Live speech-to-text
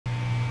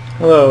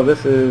Hello,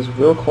 this is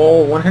Will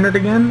Cole 100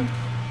 again,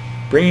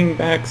 bringing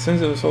back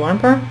Sins of the Solar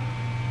Empire.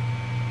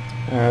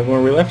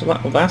 Where we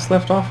last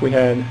left off, we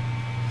had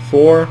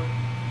 4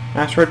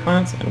 asteroid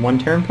planets and 1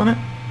 Terran planet,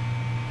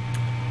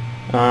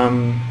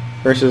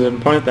 versus an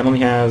opponent that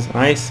only has an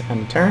ice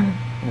and a Terran,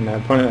 and an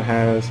opponent that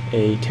has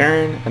a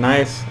Terran, an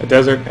ice, a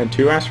desert, and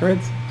 2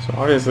 asteroids. So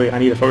obviously I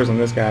need to focus on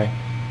this guy,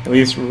 at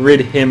least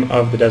rid him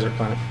of the desert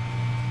planet.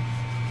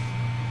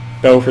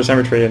 Though for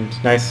symmetry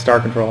and nice star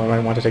control, I might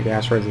want to take the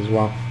asteroids as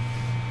well.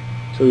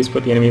 To at least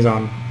put the enemies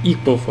on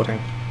equal footing.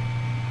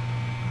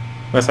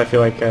 Unless I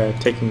feel like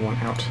taking one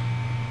out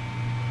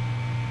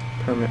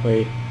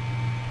permanently.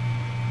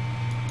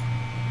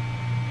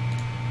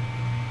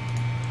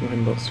 Go ahead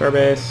and build a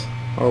starbase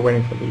while we're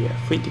waiting for the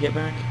fleet to get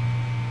back.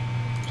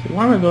 Actually,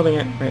 why am I building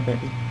it right there?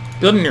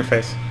 Build it in your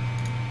face.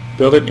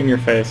 Build it in your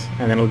face,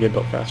 and then it'll get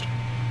built faster.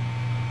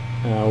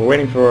 We're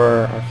waiting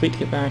for our fleet to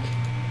get back.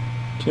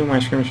 2 of my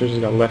skirmishers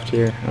just got left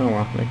here. Oh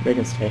well, they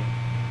can stay.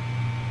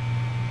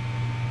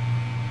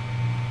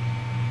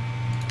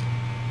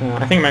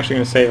 I think I'm actually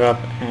going to save up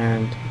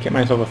and get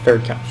myself a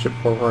 3rd capital ship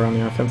before we're on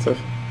the offensive.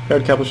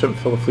 3rd capital ship,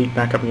 fill the fleet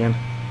back up again.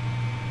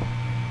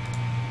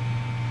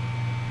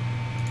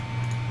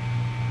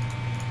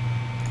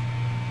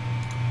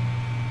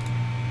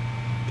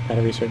 Get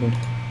that resurgent.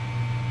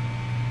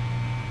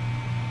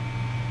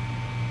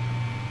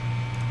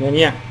 Then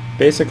yeah,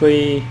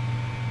 basically,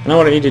 I know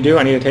what I need to do.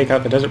 I need to take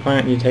out the desert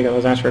planet, I need to take out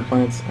those asteroid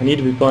planets. I need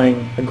to be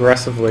playing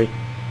aggressively.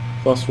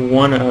 Lost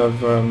 1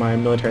 of my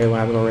military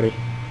labs already.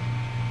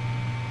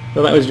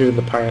 Well, that was due to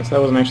the pirates.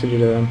 That wasn't actually due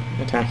to them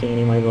attacking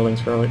any of my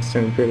buildings for an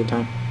extended period of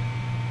time.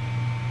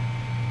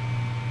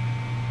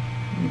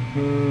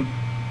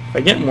 If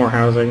I get more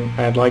housing,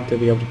 I'd like to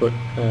be able to put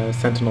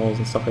sentinels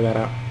and stuff like that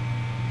out.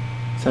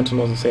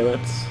 Sentinels and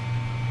assailants.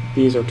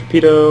 These are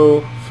torpedo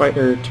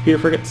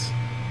frigates,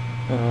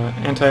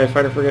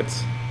 anti-fighter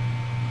frigates.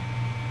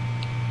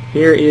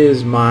 Here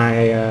is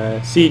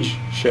my siege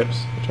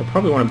ships, which I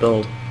probably want to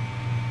build.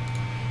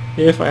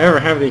 If I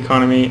ever have the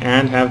economy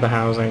and have the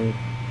housing,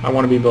 I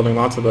want to be building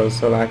lots of those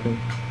so that I can...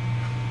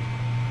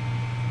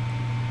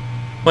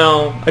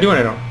 Well, I do want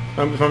to know.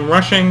 If I'm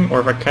rushing,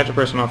 or if I catch a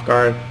person off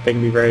guard, they can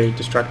be very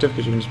destructive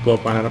because you can just blow a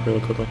planet up really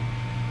quickly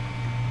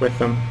with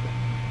them.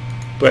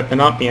 But they're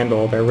not the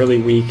end-all. They're really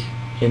weak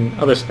in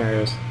other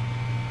scenarios.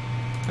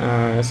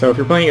 So if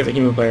you're playing as a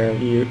human player,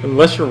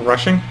 unless you're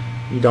rushing,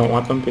 you don't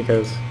want them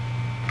because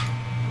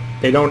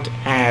they don't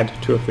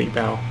add to a fleet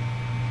battle.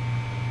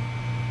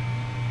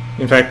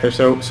 In fact, they're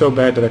so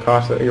bad to the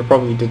cost that you're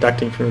probably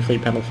deducting from your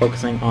fleet battle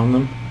focusing on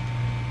them.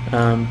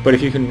 But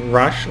if you can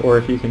rush, or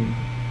if you can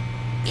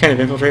kind of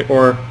infiltrate,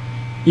 or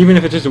even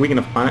if it's just a weak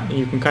enough planet,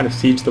 you can kind of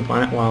siege the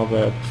planet while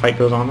the fight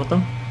goes on with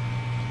them.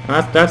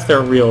 And that's their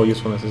real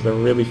usefulness, is they're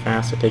really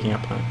fast at taking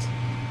out planets.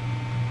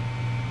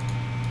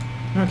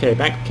 Okay,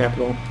 back to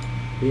capital.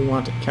 We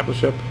want a capital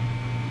ship.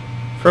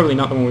 Preferably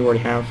not the one we already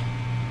have.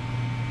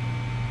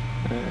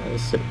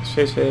 Phase,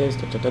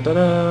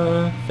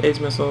 phase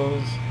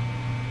missiles.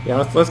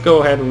 Yeah, let's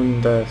go ahead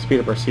and speed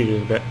up our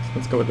sieges a bit.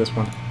 Let's go with this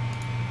one.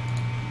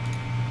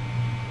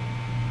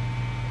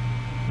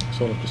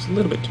 Sold up just a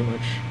little bit too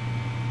much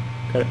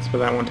credits for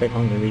that one. Take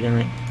long to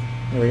regenerate.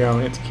 There we go.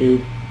 It's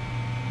queued.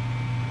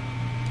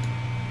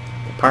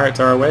 The pirates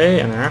are away,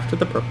 and they're after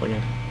the purple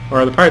again.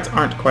 Or the pirates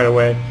aren't quite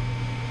away.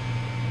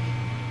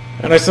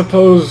 And I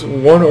suppose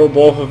one or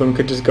both of them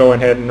could just go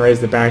ahead and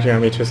raise the bounty on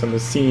me to some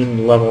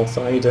obscene level.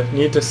 So I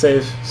need to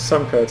save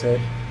some credits, eh?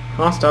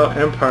 Hostile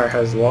Empire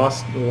has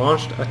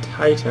launched a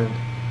Titan.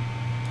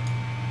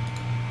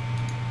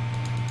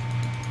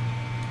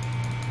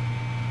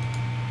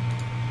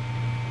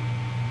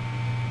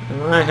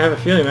 And I have a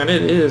feeling that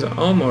it is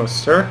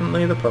almost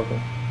certainly the purple.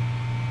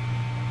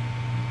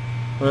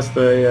 Unless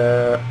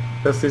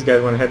these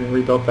guys went ahead and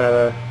rebuilt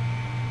that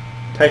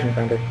Titan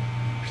foundry,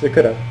 which they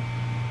could have.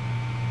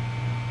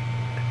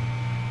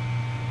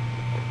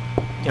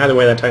 Either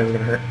way, that Titan's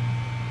going to hurt.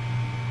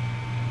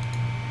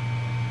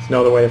 No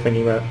other way of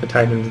thinking about the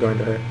Titan's going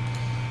to hurt.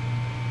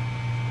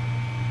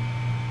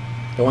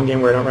 The one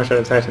game where I don't rush out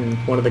of Titan,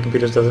 one of the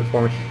computers does it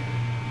for me.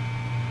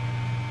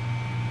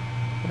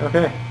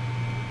 Okay.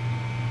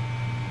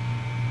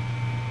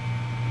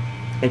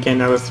 Again,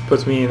 now this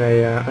puts me in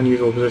a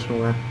unusual position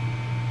where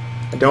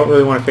I don't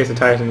really want to face a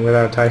Titan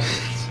without a Titan.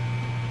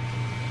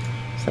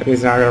 So that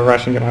means now I'm going to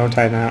rush and get my own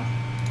Titan out.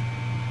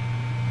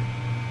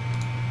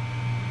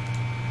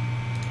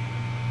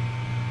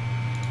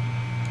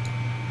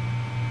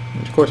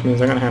 Of course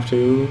means I'm going to have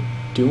to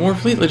do more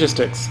fleet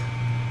logistics.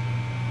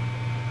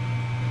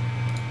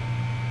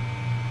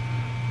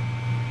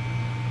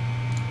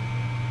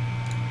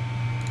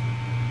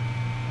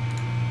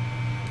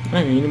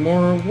 I need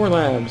more war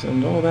labs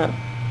and all that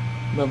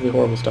lovely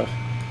horrible stuff.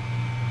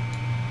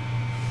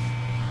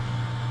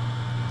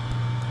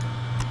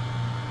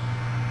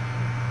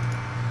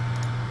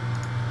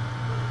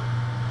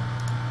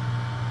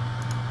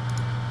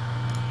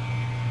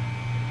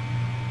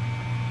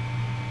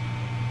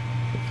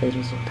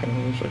 Pages of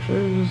technical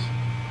structures.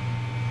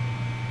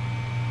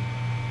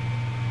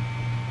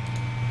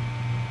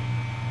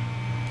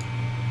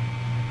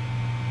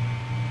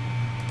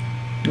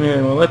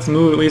 Yeah, well, let's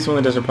move at least on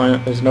the desert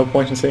planet. There's no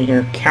point in sitting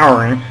here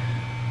cowering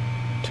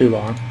too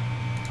long.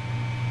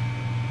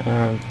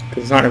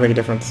 Because it's not going to make a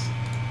difference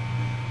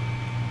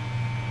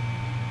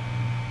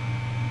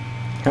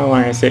how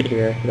long I sit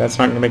here. That's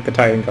not going to make the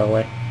Titan go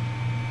away.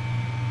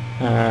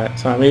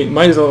 So I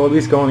might as well at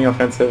least go on the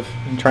offensive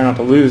and try not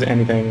to lose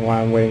anything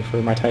while I'm waiting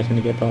for my Titan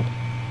to get built.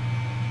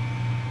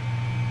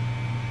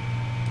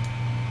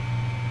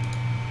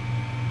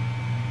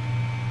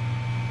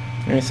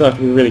 And I still have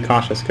to be really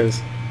cautious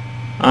because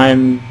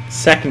I'm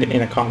second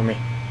in economy.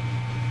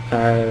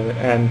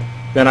 And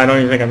then I don't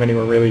even think I'm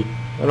anywhere really...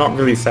 I'm not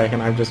really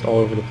second, I'm just all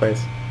over the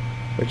place.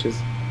 Which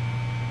is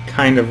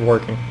kind of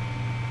working.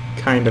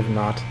 Kind of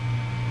not.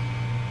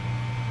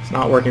 It's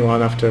not working well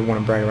enough to want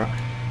to brag about.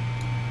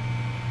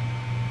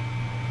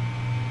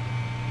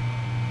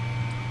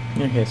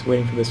 Okay, so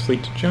waiting for this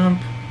fleet to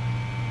jump.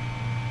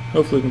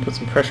 Hopefully we can put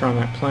some pressure on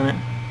that planet.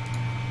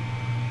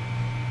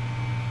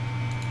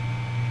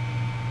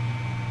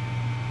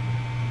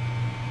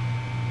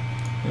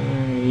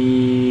 I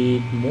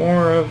need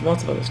more of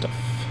lots of other stuff.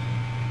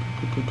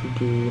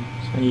 So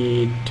I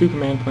need 2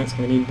 command points, I'm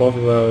going to need both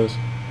of those.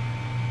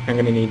 I'm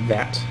going to need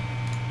that.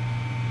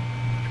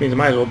 Which means I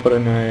might as well put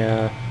in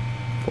a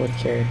 4th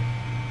carrier.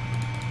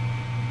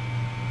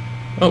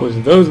 Oh, it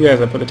was those guys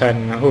that put the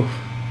Titan in. Oh.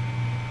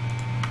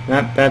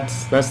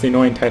 That's the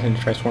annoying Titan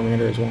to try swarming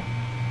under as well.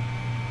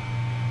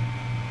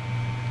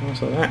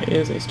 Also, that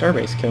is a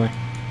starbase killing.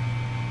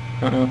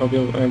 I don't know if I'll be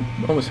able. I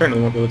almost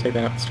certainly won't be able to take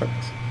that out of the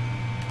starbase.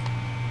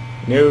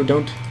 No,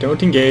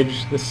 don't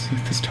engage this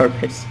the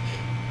starbase.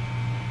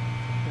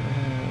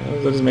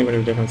 That doesn't make much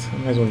of a difference. I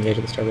might as well engage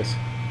with the starbase.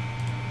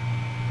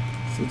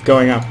 It's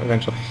going up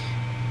eventually.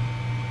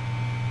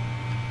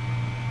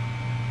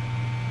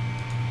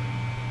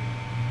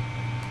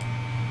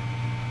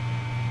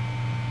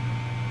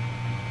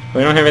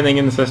 We don't have anything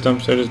in the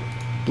system, so just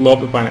blow up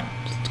the planet.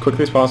 Just as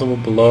quickly as possible,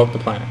 blow up the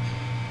planet.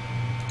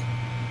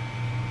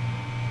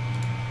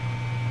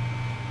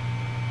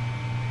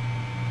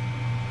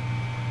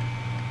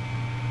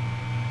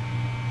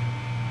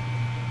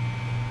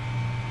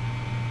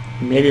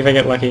 Maybe if I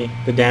get lucky,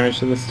 the damage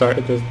to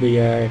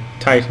the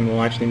Titan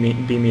will actually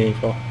be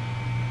meaningful.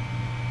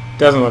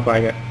 Doesn't look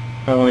like it.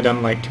 I've only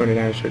done like 200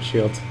 damage to its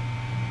shields.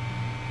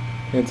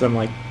 It's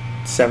like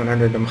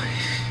 700 to my...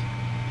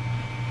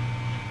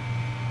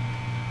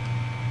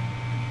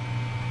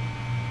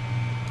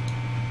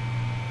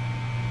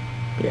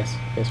 Yes,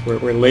 we're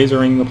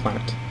lasering the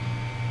planet.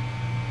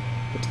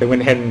 Which they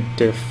went ahead and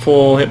did a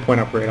full hit point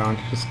upgrade on,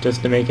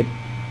 just to make it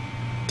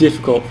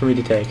difficult for me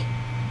to take.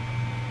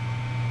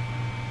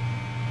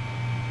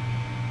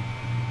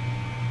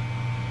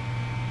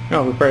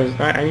 Oh,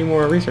 I need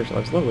more research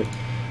labs, lovely.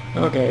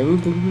 Okay, I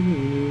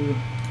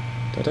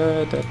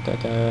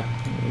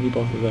need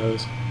both of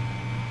those.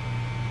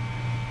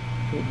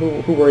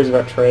 Who worries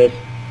about trade?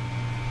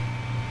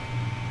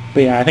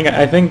 But yeah, I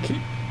think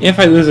if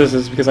I lose this,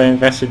 it's because I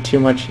invested too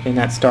much in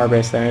that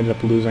starbase that I ended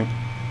up losing.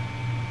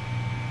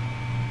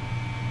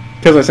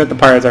 Because I sent the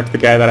pirates after the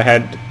guy that I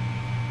had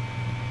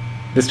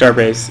the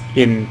starbase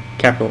in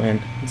Capital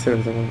Inn instead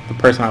of the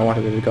person I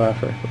wanted it to go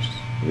after, which is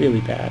really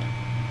bad.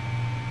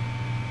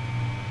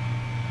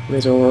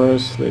 Laser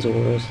wars, laser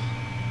wars.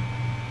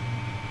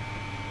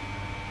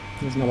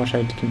 There's not much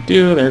I can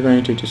do. They're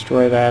going to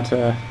destroy that.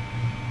 They're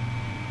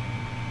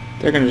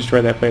going to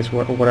destroy that place,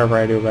 whatever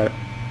I do about it.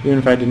 Even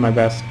if I did my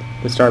best,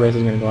 the starbase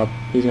is going to go up.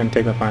 He's going to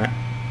take the planet. I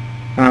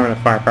don't have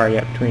enough firepower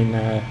yet between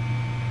my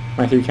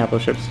 3 capital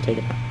ships to take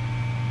it out.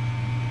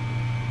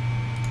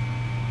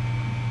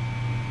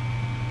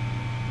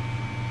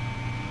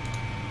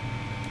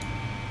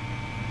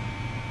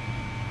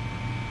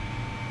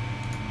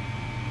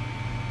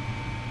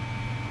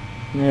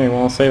 Okay,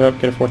 well, I'll save up,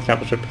 get a 4th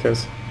capital ship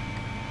because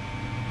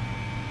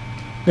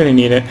I'm going to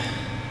need it.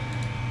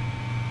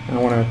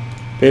 I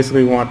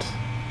basically want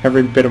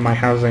every bit of my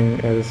housing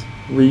as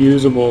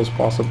reusable as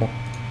possible.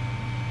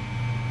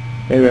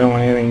 Maybe I don't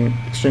want anything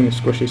extremely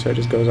squishy, so it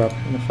just goes up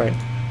in the fight.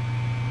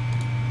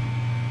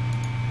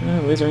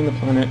 Lasering the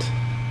planet.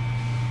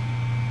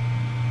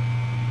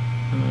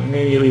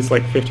 Maybe at least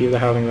like 50 of the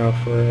housing though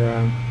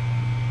for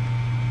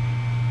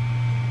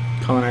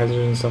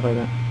colonizers and stuff like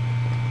that,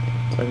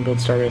 so I can build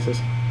starbases.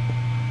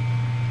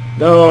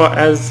 Though,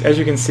 as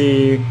you can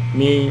see,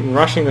 me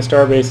rushing the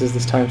starbases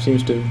this time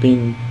seems to have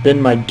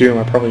been my doom.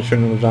 I probably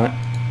shouldn't have done it.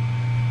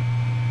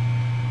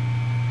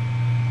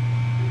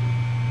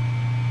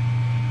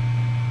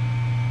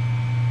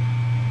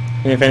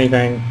 And if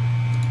anything,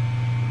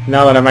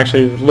 now that I've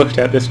actually looked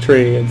at this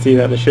tree and see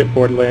that the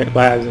shipboard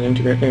labs and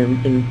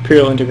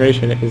Imperial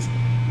integration is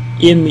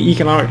in the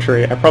economic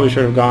tree, I probably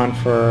should have gone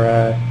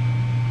for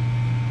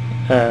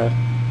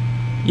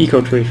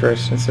eco tree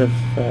first instead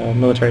of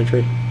military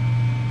tree.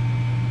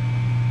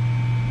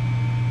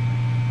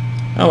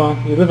 Oh well,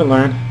 you live and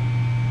learn.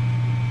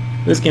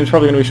 This game's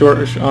probably going to be short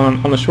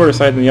on the shorter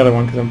side than the other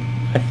one because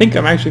I think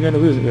I'm actually going to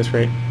lose at this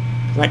rate.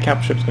 Because that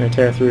capital ship's going to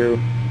tear through.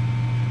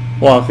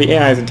 Well, if the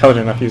AI is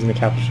intelligent enough using the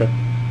capital ship,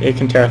 it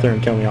can tear through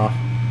and kill me off.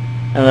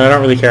 And then I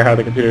don't really care how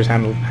the computers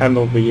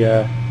handle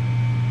the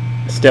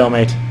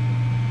stalemate.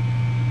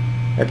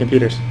 Our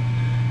computers.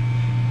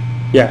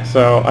 Yeah,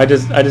 so I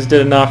just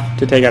did enough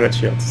to take out its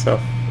shields. So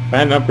if I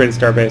had an upgraded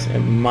starbase, it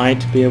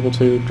might be able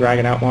to drag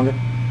it out longer.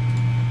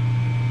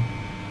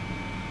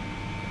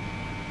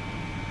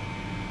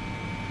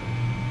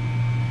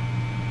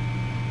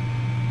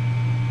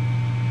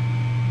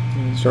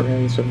 Short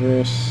range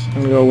reverse. I'm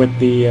gonna go with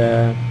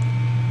the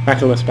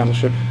Macrolith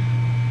battleship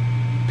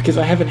because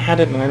I haven't had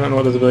it and I don't know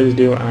what those abilities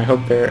do, and I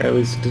hope they're at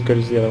least as good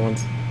as the other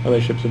ones, other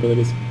ships'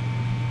 abilities.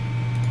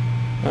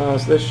 So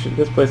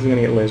this place is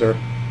gonna get laser,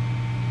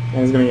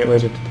 and it's gonna get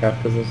lasered to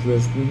death because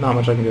there's not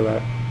much I can do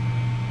about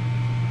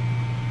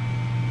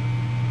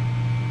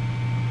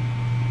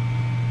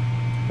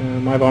it.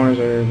 My bombers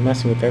are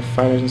messing with their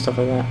fighters and stuff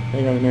like that.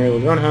 They got an aerial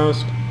drone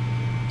host.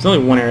 There's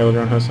only one aerial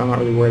drone host, so I'm not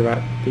really worried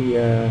about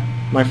the.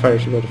 My fighter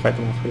should be able to fight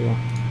them off pretty well.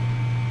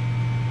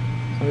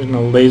 So I'm just going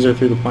to laser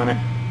through the planet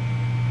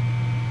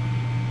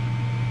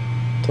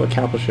until a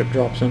capital ship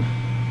drops in.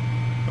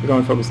 We're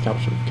going to focus the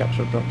capital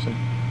ship drops in.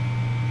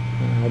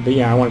 But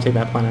yeah, I want to take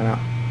that planet out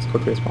as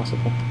quickly as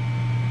possible.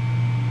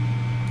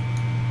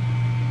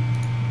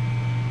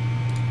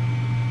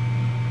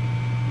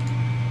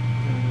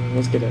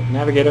 Let's get a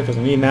navigator because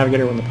I need a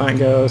navigator when the planet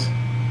goes.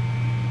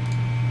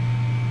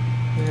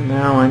 And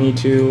now I need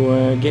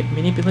to get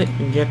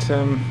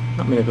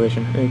not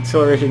manipulation,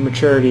 accelerated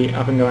maturity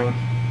up and going.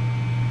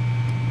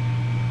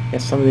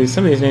 Yes, some of these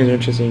names are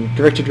interesting.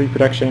 Directed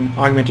reproduction,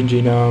 augmented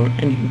genome,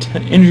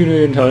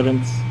 engineered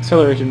intelligence,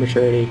 accelerated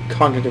maturity,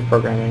 cognitive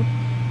programming,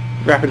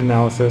 rapid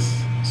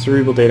analysis,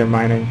 cerebral data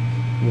mining,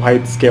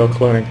 wide-scale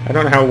cloning. I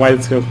don't know how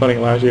wide-scale cloning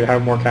allows you to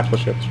have more capital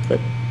ships,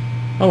 but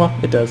oh well,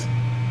 it does.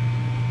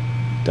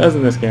 It does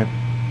in this game.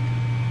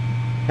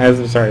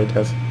 It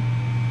does.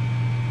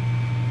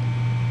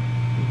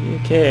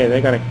 Okay,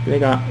 they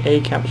got a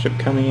capital ship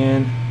coming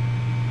in.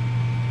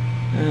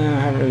 I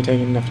haven't really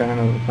taken enough down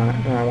over the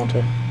planet. I want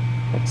to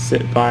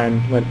sit by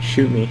and let it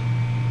shoot me.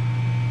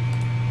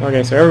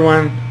 Okay, so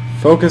everyone,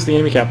 focus the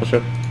enemy capital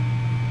ship.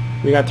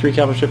 We got 3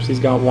 capital ships. He's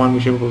got 1. We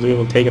should be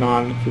able to take it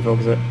on if we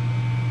focus it.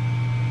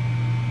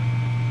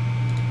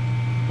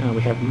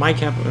 We have we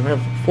have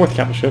a 4th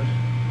capital ship.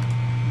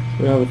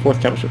 So we have the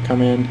 4th capital ship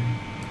come in.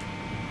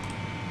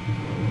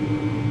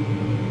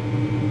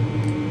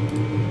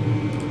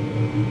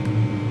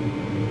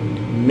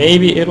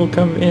 Maybe it'll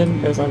come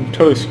in as I'm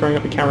totally screwing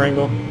up the camera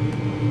angle.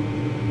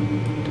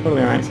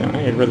 Totally on accident. I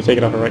need to really take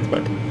it off a right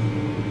click.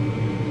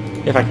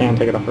 If I can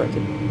take it off a right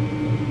click.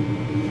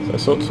 So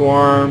Assault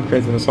Swarm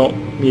creates an assault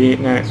mediate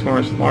kinetic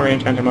swarm, long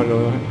range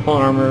anti-module, hull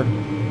armor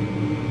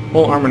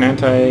and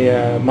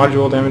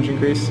anti-module damage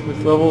increase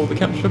with the level of the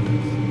capital ship.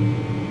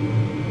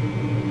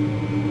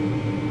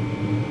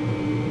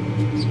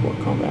 Support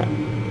combat.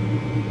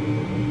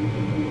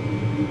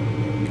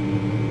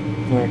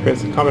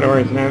 Creates a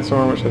combat-oriented kinetic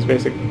swarm, which has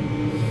basic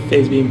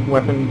phase beam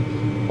weapon,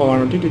 hull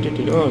armor. Oh,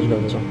 let's go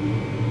this one.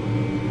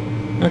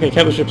 Okay,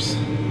 capital ships.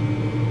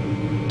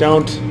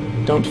 Don't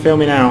fail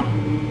me now.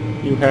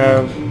 You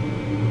have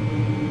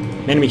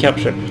an enemy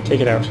capital ship. Take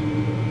it out.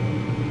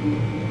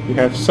 You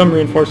have some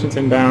reinforcements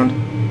inbound.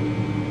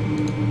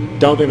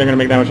 Don't think they're going to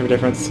make that much of a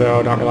difference,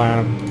 so don't rely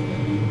on them.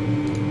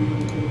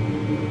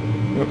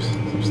 Oops,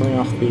 I'm selling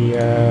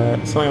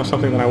off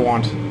something that I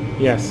want.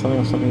 Yes, selling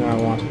off something that I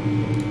want.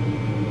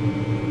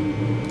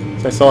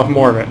 So I sell off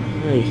more of it.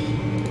 Hey.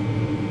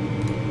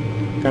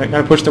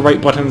 Gotta push the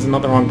right buttons and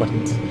not the wrong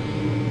buttons.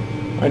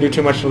 I do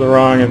too much of the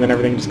wrong and then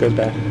everything just goes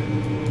bad.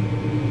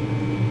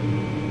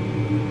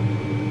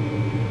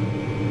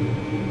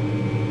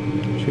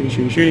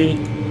 Shooty.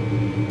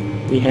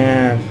 We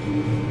have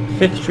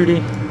 5th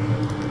shooty.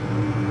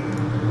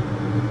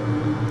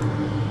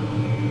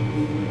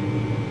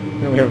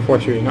 No, we have a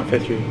 4th shooty, not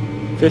 5th shooty.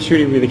 5th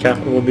shooty will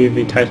be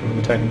the Titan when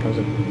the Titan comes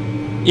in.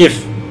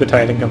 If the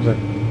Titan comes in.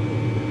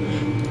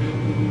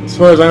 As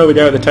far as I know, the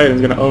guy with the Titan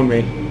is going to own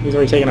me. He's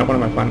already taken out one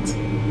of my planets.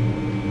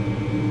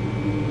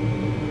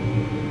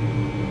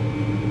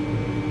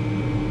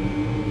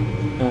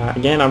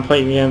 Again, I'm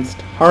playing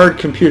against hard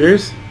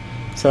computers,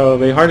 so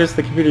the hardest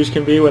the computers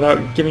can be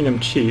without giving them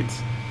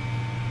cheats.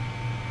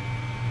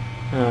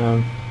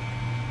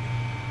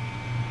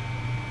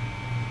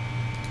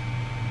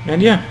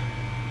 And yeah,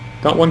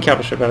 got 1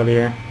 capital ship out of the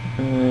air.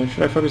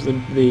 Should I focus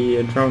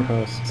the drone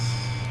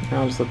hosts?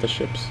 I'll just let the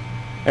ships.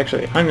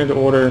 Actually, I'm going to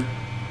order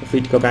the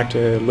fleet to go back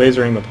to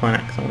lasering the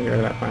planet, because I want to get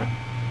rid of that planet.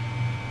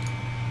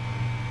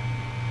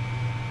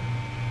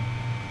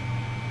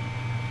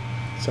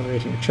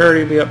 Accelerating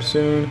maturity will be up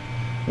soon.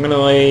 I'm going to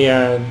lay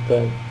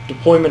the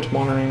deployment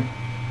monitoring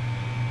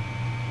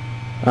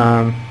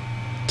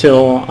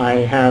till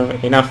I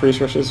have enough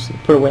resources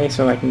put away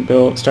so I can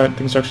start the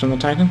construction of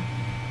the Titan.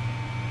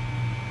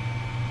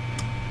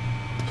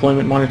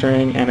 Deployment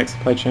monitoring, annex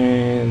supply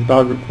chain,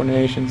 battle group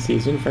coordination,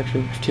 seas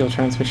infrastructure, FTL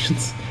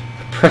transmissions,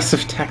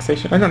 oppressive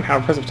taxation. I don't know how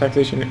oppressive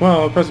taxation.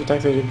 Well, oppressive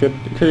taxation could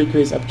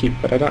increase upkeep,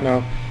 but I don't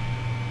know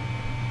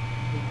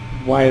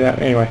why that.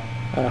 Anyway,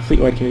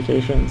 fleet-wide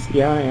communications.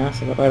 Yeah.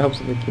 So that helps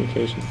with the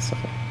communications and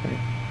stuff like that.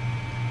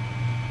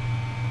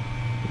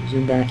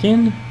 Zoom back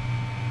in.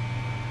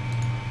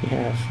 We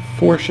have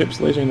 4 ships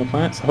lasering the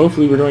planet, so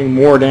hopefully we're doing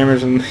more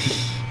damage than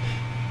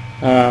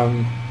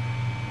the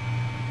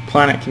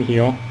planet can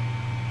heal.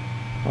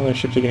 All their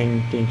ships are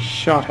getting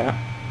shot at.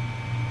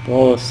 But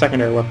all the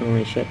secondary weapons on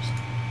these ships.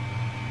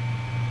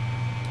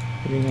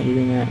 You're doing that, you're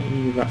doing that.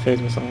 You've got phase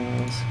missiles.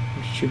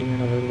 I'm shooting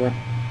it everywhere.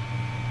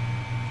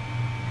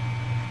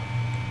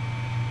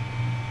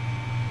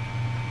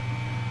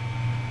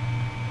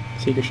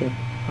 Seeker ship.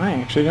 I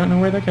actually don't know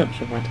where that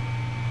ship went.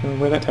 Or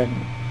where that Titan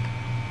went.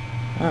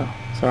 Oh,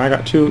 so I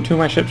got two of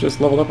my ships just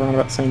leveled up around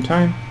about the same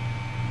time.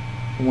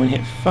 One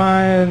hit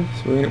 5,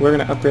 so we're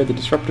gonna upgrade the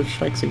disruptive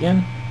strikes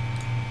again.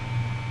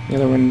 The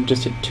other one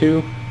just hit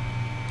 2.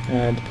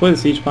 Deploy the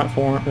siege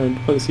platform, or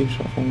deploy the siege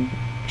platform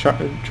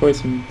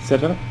choice and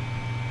set it up.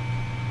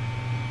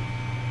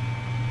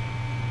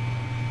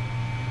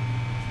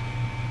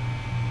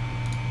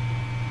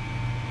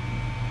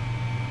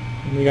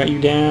 And we got you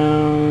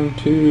down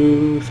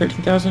to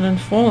 13,000 and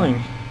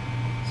falling.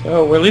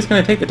 So we're at least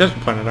going to take the desert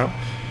planet out.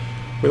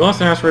 We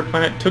lost an asteroid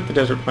planet, took the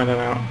desert planet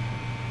out.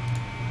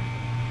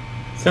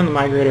 Send the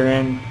migrator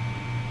in,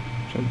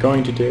 which I'm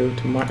going to do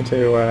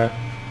to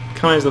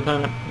colonize the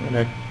planet. I'm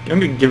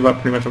going to give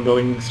up pretty much on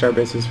building star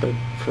bases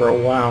for a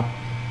while.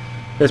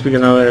 Just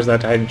because I know there's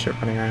that Titan ship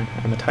running around,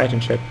 and the Titan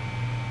ship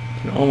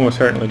can almost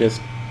certainly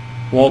just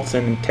waltz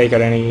in and take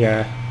out any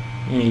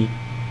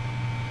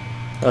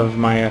of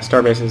my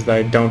star bases that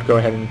I don't go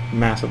ahead and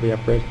massively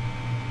upgrade.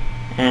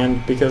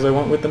 And because I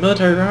went with the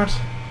military route,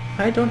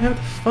 I don't have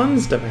the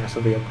funds to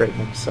massively upgrade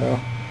them, so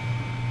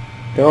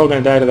they're all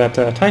going to die to that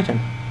Titan.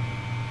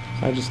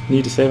 So I just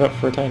need to save up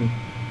for a Titan.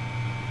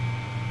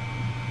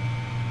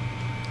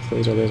 So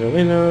laser, laser,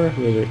 laser,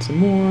 laser it some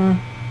more.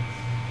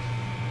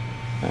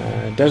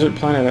 Desert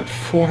planet at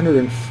 400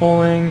 and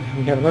falling.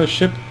 We have another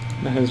ship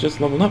that has just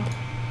leveled up.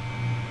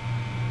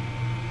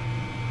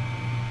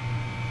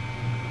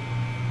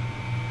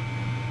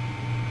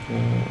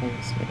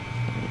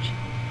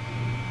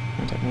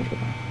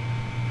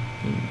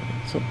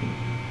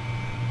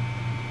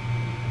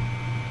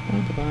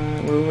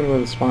 We're going to go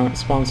with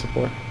spawn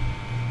support.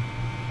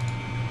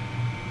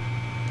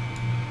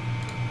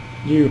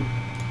 You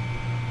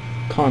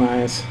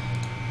colonize.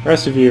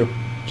 Rest of you,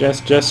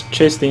 just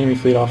chase the enemy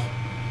fleet off.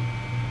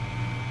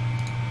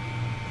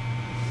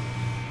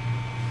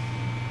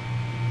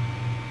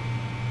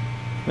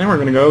 Then we're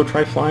going to go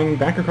try flying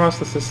back across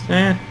the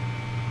system.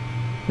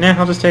 Nah,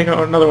 I'll just take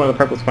out another one of the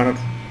purple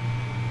planets.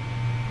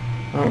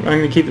 I'm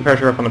going to keep the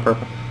pressure up on the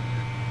purple.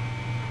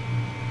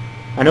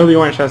 I know the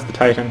orange has the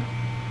Titan.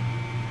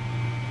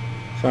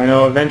 So I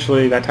know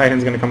eventually that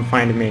Titan's going to come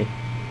find me.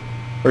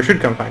 Or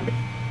should come find me.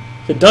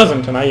 If it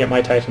doesn't, and I get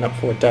my Titan up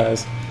before it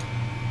does,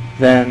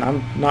 then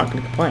I'm not going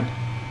to complain.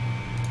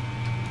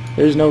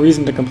 There's no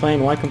reason to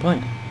complain. Why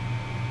complain?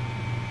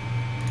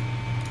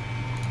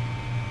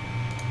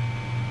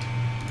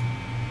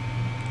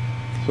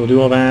 So we'll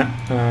do all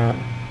that.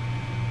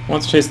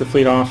 Once chase the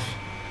fleet off,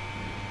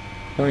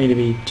 don't need to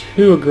be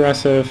too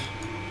aggressive,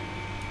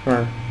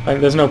 or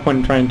there's no point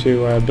in trying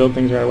to build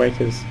things right away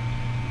because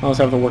I'll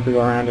just have the worker go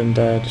around and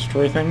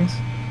destroy things.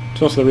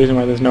 It's also the reason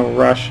why there's no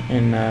rush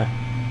in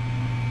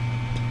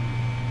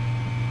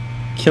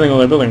killing all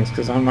their buildings,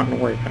 because I'm not going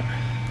to worry about it.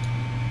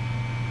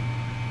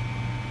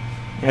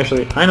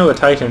 Actually, I know the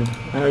Titan.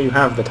 I know you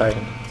have the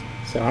Titan.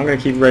 So I'm going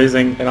to keep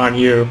raising it on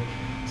you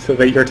so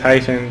that your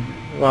Titan...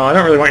 Well, I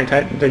don't really want your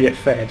Titan to get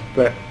fed,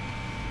 but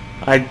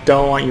I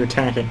don't want you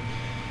attacking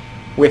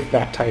with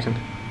that Titan. So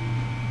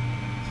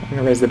I'm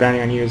going to raise the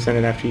bounty on you and send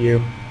it after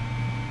you.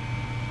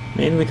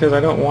 Mainly because I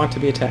don't want to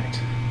be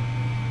attacked.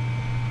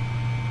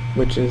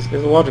 Which is a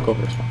logical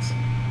response.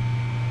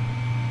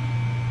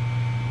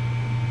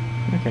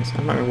 Okay, so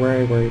I'm not going to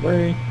worry.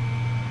 We're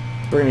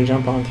going to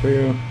jump on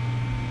through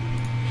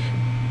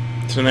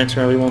to the next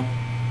rally wall.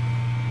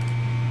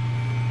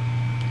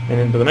 And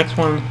into the next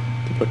one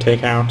to go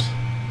take out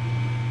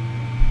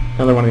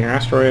another one of your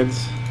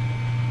asteroids.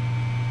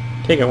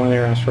 Take out one of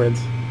their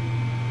asteroids.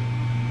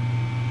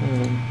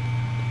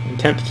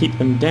 Attempt to keep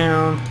them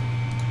down.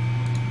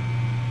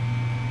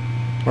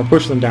 Or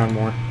push them down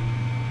more,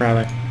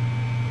 rather.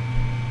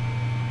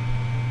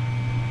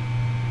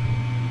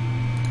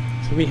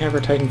 So we have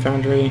our Titan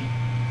Foundry.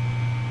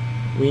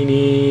 We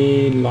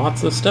need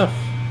lots of stuff.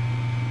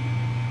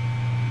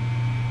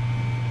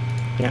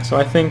 Yeah, so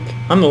I think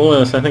I'm the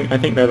loyalist. I think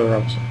they're the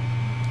rebels.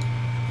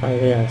 If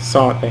I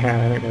saw what they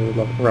had, I think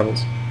they're the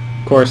rebels.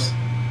 Of course,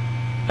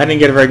 I didn't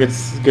get a very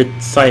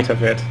good sight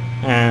of it,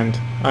 and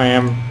I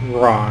am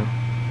wrong,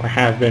 or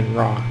have been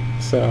wrong.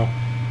 So,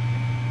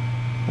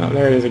 oh,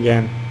 there it is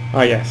again.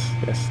 Oh yes,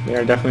 they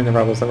are definitely the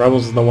rebels. The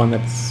rebels is the one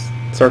that's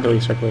circly.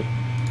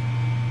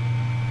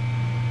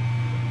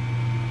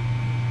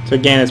 So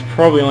again, it's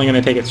probably only going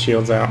to take its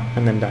shields out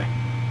and then die.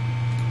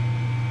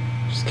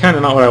 Which is kind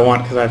of not what I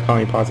want because I have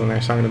colony pods in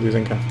there, so I'm going to lose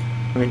income.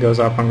 When it goes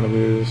up, I'm going to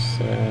lose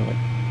like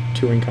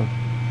 2 income.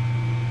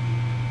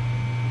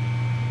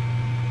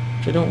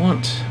 Which I don't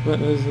want, but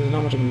there's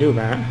not much I can do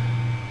about it.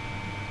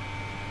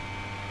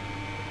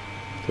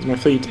 because my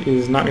fleet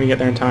is not going to get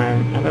there in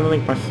time, and I don't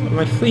think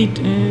my fleet,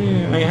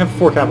 I have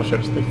 4 capital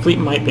ships. The fleet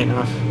might be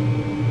enough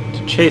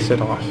to chase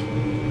it off.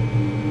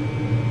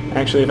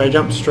 Actually, if I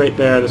jump straight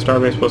there, the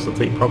Starbase Postal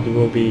Fleet probably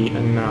will be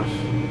enough.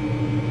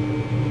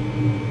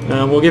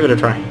 We'll give it a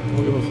try.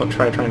 We'll give it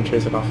a try and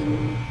chase it off.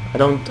 I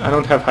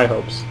don't have high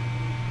hopes.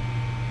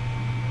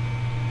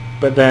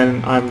 But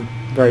then I'm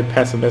very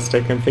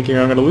pessimistic and thinking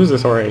I'm going to lose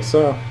this already,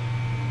 so...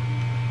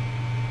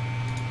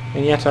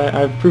 And yet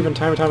I've proven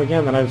time and time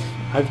again that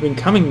I've been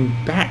coming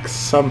back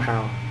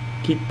somehow.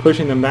 Keep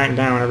pushing them back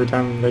down every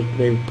time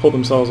they pull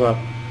themselves up.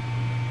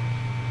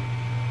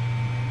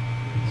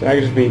 So I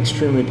could just be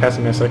extremely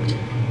pessimistic.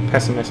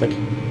 Pessimistic.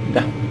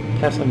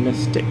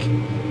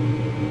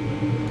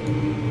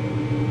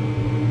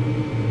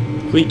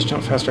 Fleet,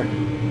 jump faster.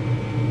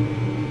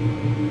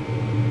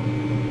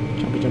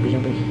 Jumpy.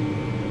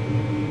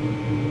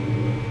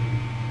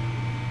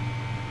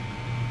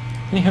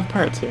 And you have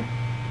pirates here.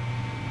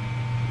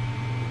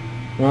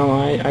 Well,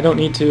 I don't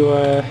need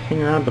to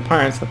hang around the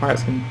pirates. The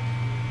pirates can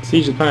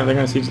siege the planet if they're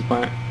going to siege the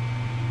planet.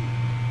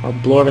 Or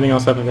blow everything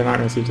else up if they're not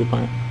going to siege the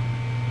planet.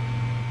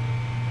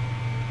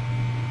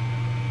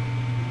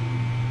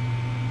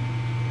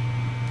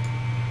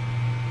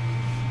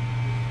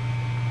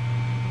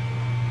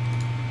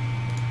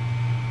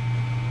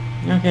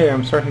 Okay,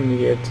 I'm starting to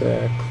get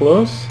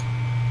close.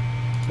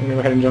 I'm going to go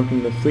ahead and jump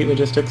into the fleet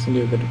logistics and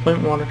do the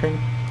deployment monitoring.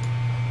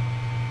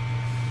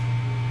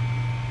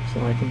 So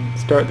I can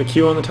start the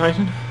queue on the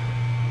Titan.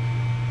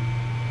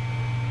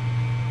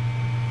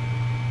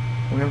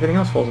 When everything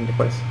else falls into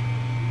place.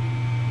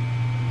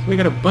 So we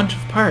got a bunch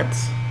of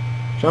pirates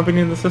jumping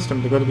into the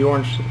system to go to the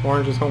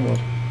Orange's homeworld.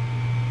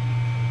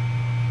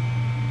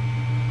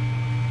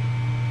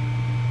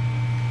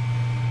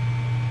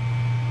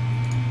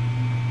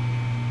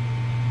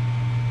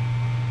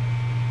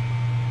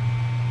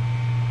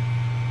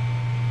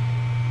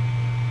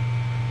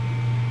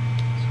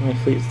 So my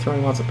fleet's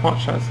throwing lots of pot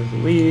shots as it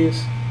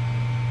leaves.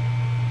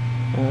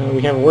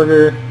 We have a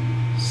worker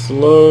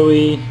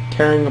slowly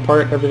tearing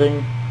apart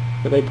everything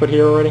that they put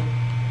here already.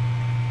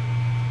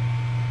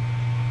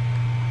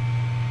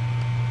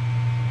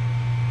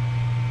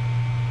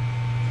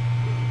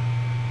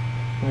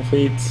 My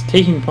fleet's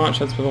taking pot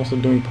shots but also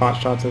doing pot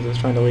shots as it's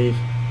trying to leave.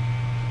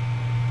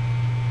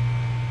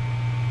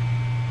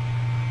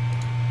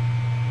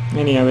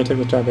 And yeah, they took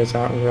the starbase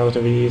out with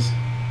relative ease.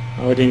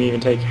 Oh, it didn't even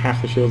take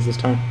half the shields this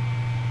time.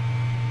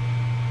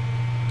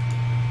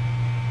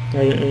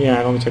 Yeah,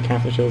 it only took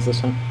half the shields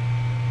this time.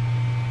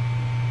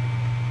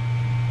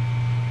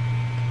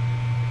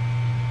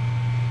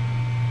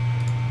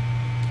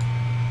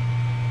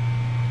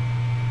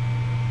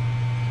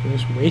 We're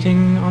just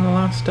waiting on the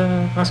last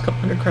couple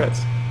hundred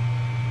credits.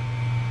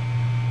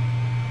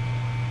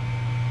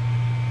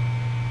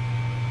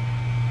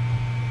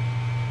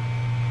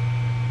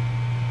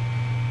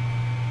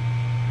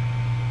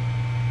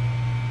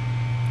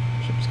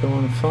 Ship's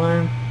going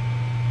fine.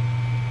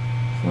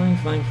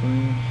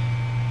 Flying.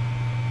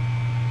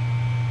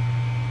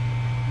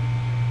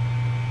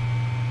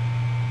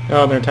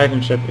 Oh, their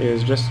Titan ship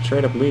is just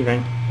straight up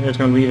leaving. They're just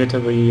going to leave it to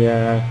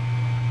the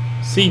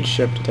siege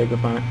ship to take the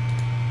planet.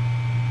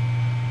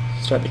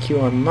 Start the queue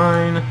on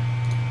mine.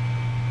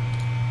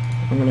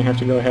 I'm going to have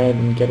to go ahead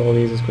and get all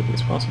these as quickly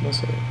as possible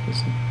so we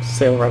can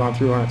sail right on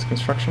through on its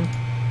construction.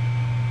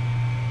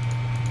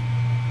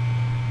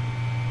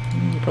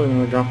 You're probably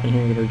going to drop in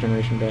here and get a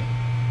regeneration bay.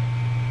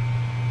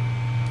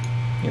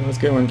 Yeah, let's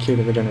go and queue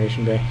the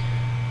regeneration bay.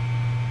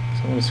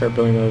 So I'm going to start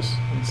building those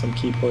in some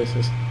key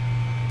places.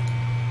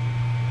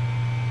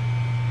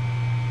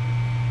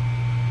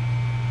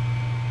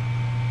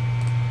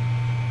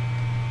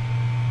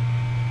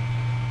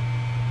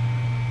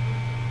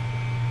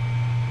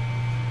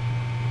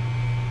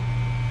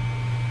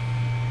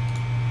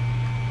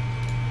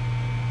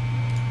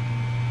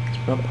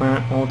 The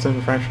planet, all its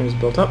infrastructure is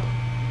built up,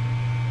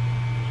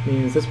 which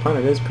means this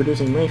planet is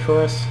producing money for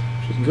us,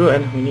 which is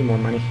good. We need more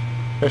money,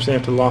 especially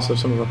after the loss of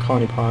some of our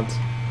colony pods,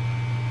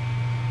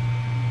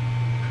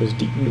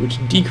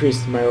 which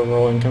decreased my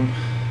overall income.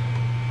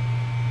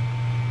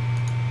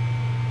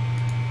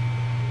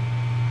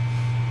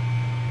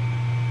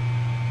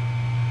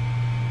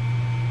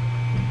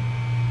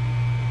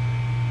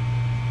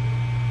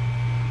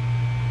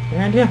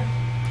 And yeah,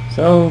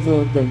 so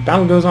the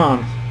battle goes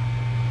on.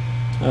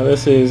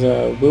 This is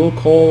Will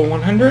Cole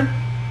 100.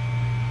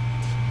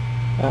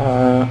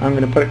 I'm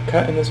going to put a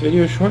cut in this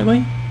video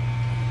shortly.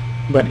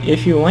 But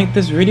if you like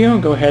this video,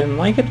 go ahead and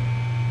like it.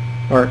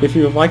 Or if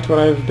you have liked what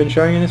I've been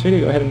showing in this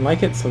video, go ahead and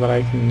like it so that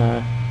I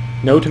can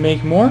know to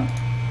make more.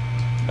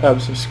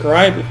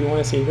 Subscribe if you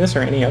want to see this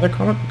or any other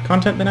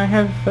content that I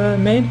have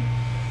made,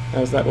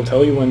 as that will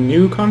tell you when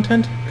new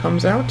content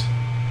comes out.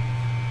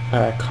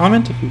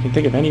 Comment if you can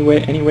think of any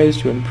ways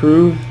to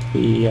improve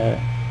the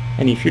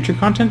any future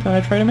content that I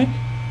try to make.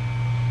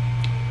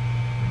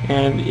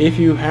 And if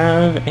you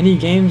have any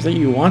games that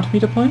you want me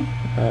to play,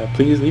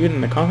 please leave it in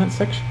the comments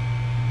section.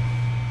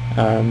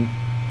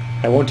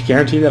 I won't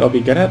guarantee that I'll be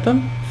good at them.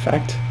 In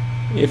fact,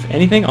 If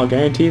anything, I'll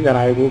guarantee that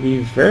I will be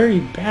very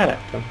bad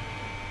at them.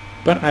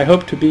 But I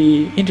hope to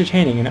be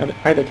entertaining in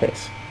either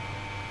case.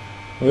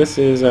 Well, this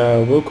is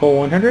Will Cole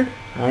 100.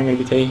 I'm going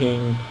to be taking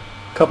a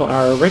couple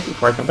hour break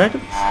before I come back to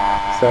this.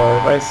 So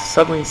if I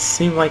suddenly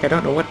seem like I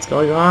don't know what's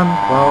going on,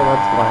 well,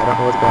 that's why I don't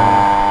know what's going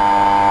on.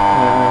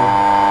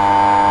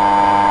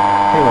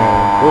 Anyway,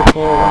 Will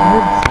Cole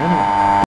 100, signing off.